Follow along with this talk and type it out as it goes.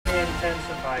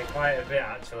Intensify quite a bit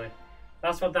actually.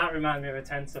 That's what that reminded me of,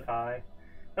 Intensify.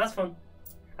 That's fun.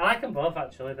 I like them both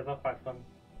actually, they're both quite fun.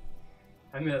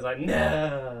 I mean, I was like,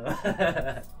 no!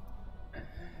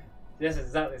 Yes,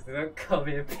 exactly, so don't call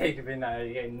me a pig every night,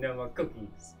 you're getting no more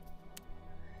cookies.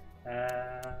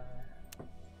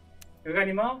 We got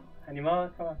any more? Any more?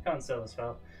 Come on, Silver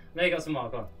Spell. I know you got some more,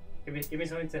 come on. Give me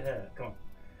something to hurt, come on.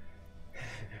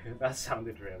 That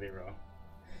sounded really wrong.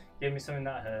 Give me something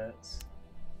that hurts.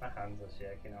 My hands are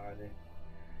shaking already.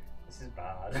 This is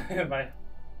bad.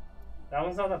 That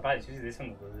one's not that bad, it's usually this one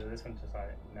that does it. This one's just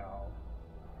like, no.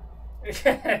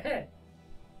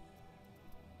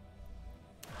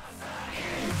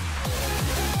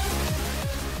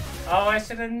 Oh, I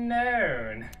should have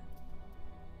known.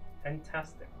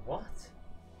 Fantastic. What?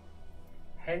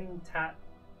 Hentatico.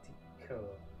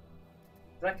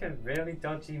 It's like a really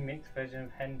dodgy mixed version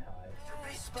of hentai.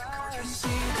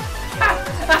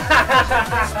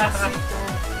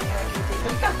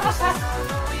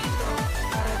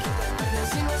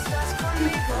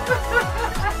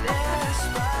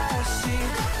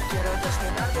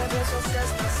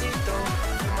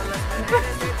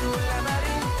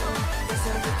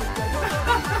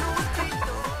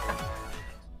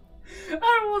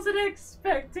 I wasn't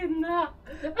expecting that.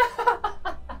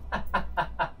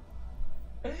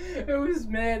 Who's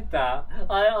made that?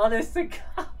 I honestly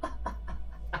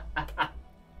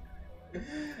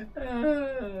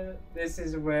this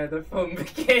is where the fun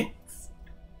begins.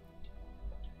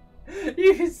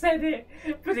 You said it,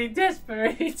 but in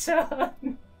despaseto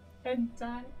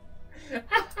hentai.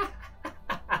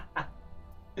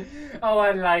 Oh,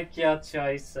 I like your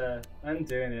choice, sir. I'm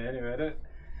doing it anyway.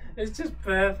 It's just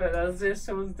perfect. As if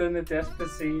someone's done the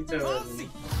Despacito.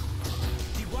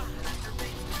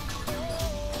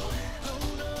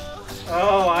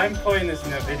 Oh, I'm putting this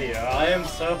in a video. I am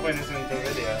so putting this into a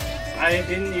video. I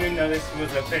didn't even know this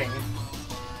was a thing.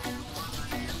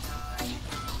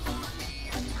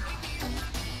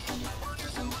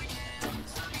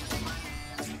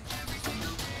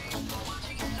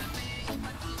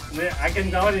 I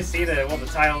can already see what the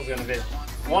title's gonna be.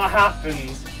 What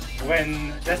happens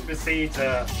when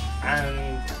Despacito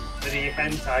and the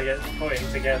hentai gets put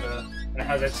in together and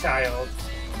has a child?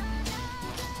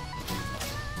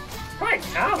 Quite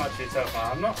calm actually so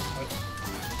far.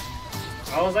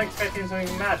 I was expecting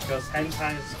something mad because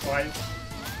hentai is quite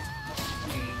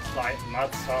like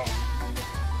mad song.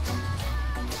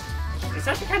 It's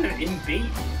actually kind of in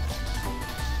beat.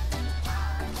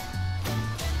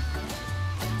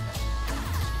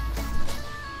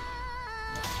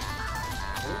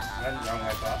 Went wrong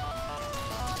like that.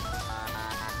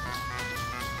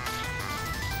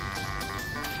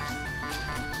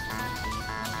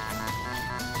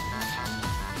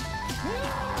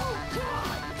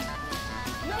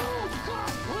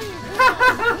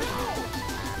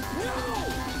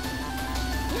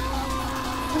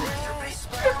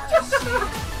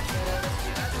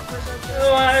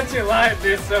 Why don't you like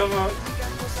this so much?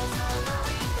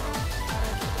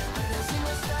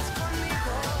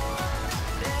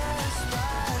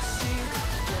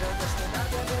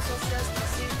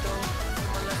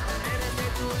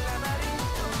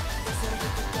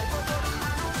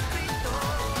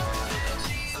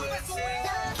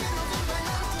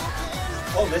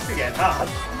 Oh, this is getting hard.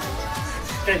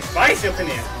 It's getting spicy up in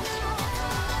here.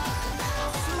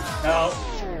 No,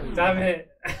 damn it.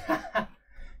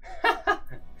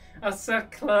 I was so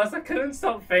close, I couldn't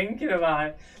stop thinking about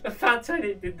it. The fact when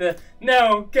it did the,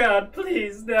 no, God,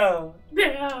 please, no.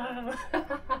 No.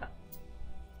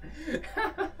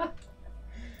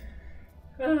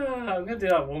 I'm gonna do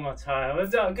that one more time.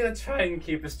 I'm gonna try and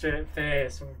keep a straight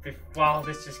face while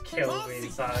this just kills me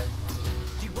inside.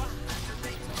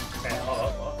 Okay,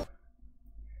 what?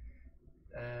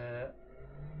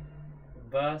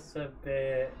 Bus a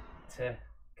bit to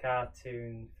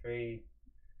cartoon 3.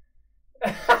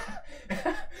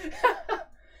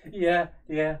 Yeah,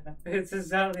 it's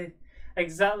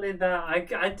exactly that.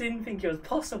 I didn't think it was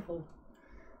possible.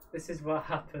 This is what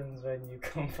happens when you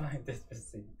combine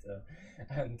Despacito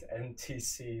and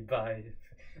NTC by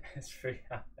 3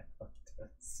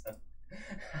 hours.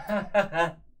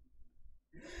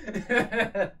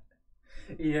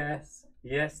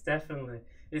 Yes, definitely.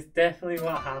 It's definitely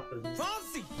what happens.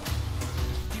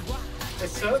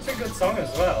 It's such a good song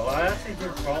as well. I actually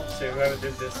give props to whoever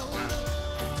did this, man.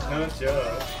 No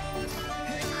joke.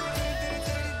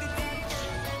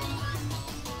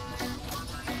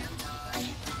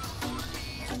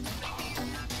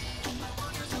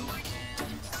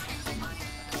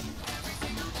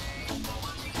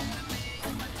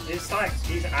 It's like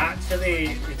he's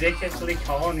actually ridiculously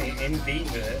corny in beat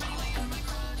verse.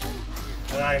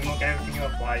 And I muck everything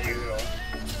up like usual.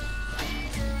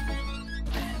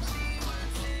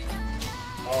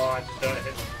 Oh, I just don't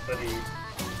hit the bloody...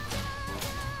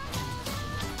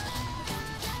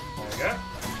 There we go.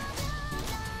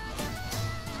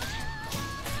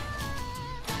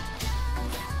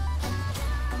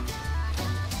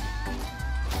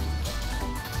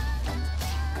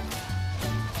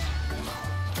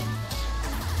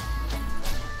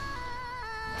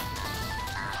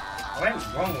 I went the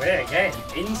wrong way again,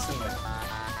 instantly.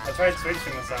 I tried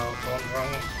switching myself, going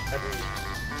wrong every...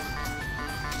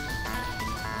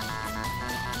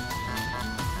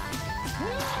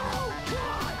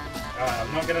 Alright,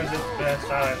 I'm not gonna just burst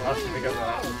out and last because of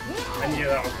that. I knew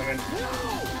that was coming.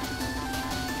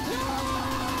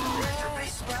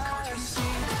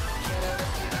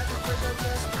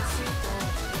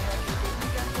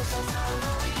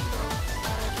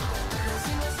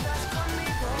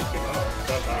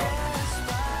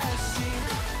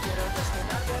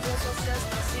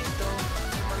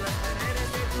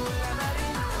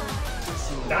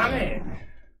 Damn it!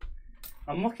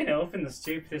 I'm looking it up in the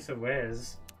stupidest of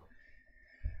ways.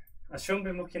 I shouldn't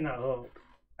be looking that up.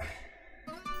 I'm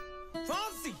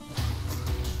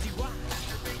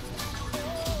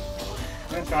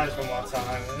gonna try this one more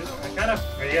time. I kind of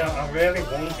feel I really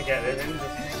want to get it in.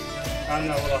 I don't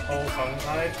know what the whole song's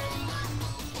like.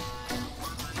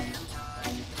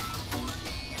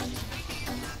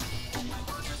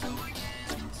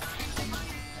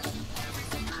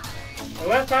 The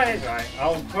worst part is, right,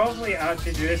 I'll probably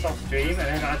actually do this off stream and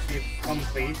then actually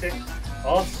complete it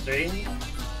off stream.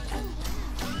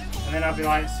 And then I'll be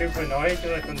like super annoyed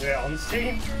because I couldn't do it on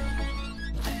stream.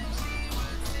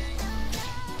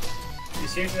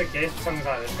 It's usually the case for songs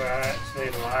like this where I actually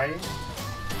lie.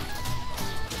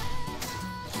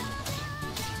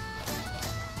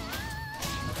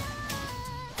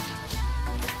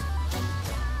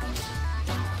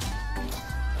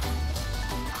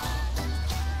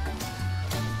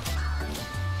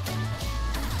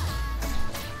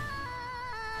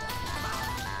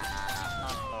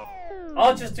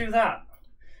 I'll just do that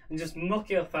and just muck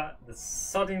it up at the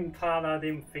sodding part I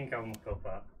didn't think I'd muck up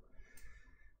at.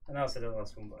 And I also did the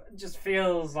last one, but it just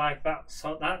feels like that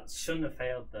shouldn't have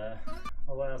failed there.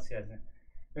 Or what else here?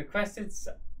 Requested.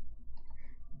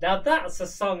 Now that's a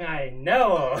song I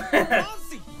know.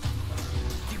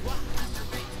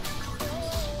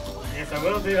 Yes, I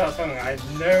will do that song. I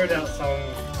know that song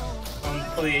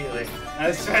completely.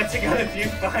 I swear to God, if you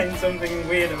find something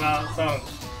weird about that song.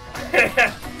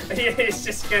 It's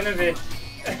just gonna be.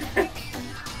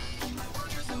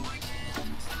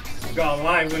 We've got a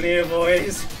live one here,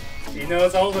 boys. He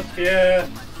knows all the pure,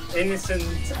 innocent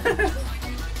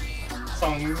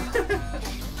songs.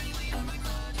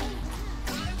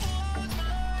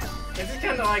 This is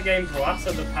kind of like getting Blast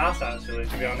of the Past, actually,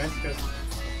 to be honest, because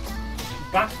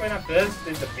back when I first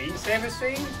did the Beat Saber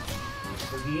stream,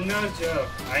 there's no joke,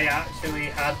 I actually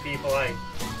had people like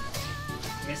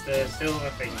Mr.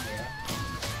 Silverfinger here,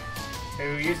 who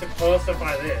used to post stuff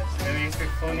like this, and it used to be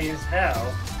funny as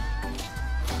hell.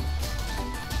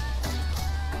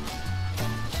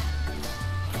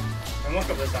 And look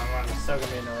up this time, I'm still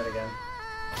gonna be annoyed again.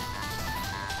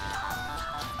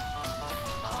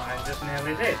 I just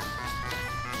nearly did.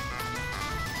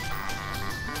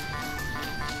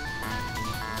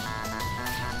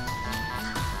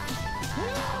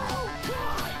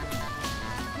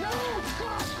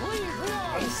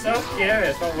 I'm so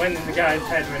curious what went in the guy's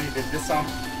head when he did this song.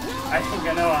 I think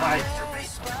I know why.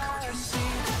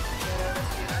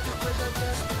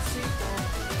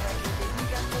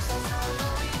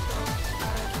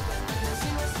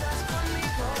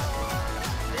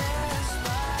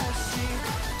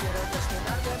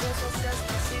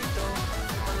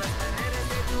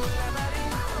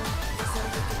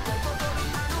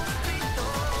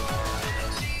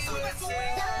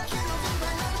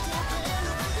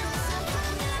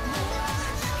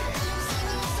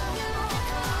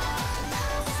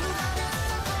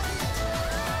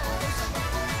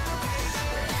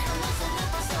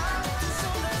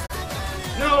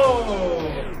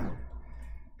 No!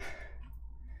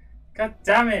 God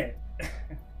damn it!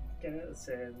 Get it the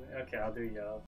same. Okay, I'll do yours.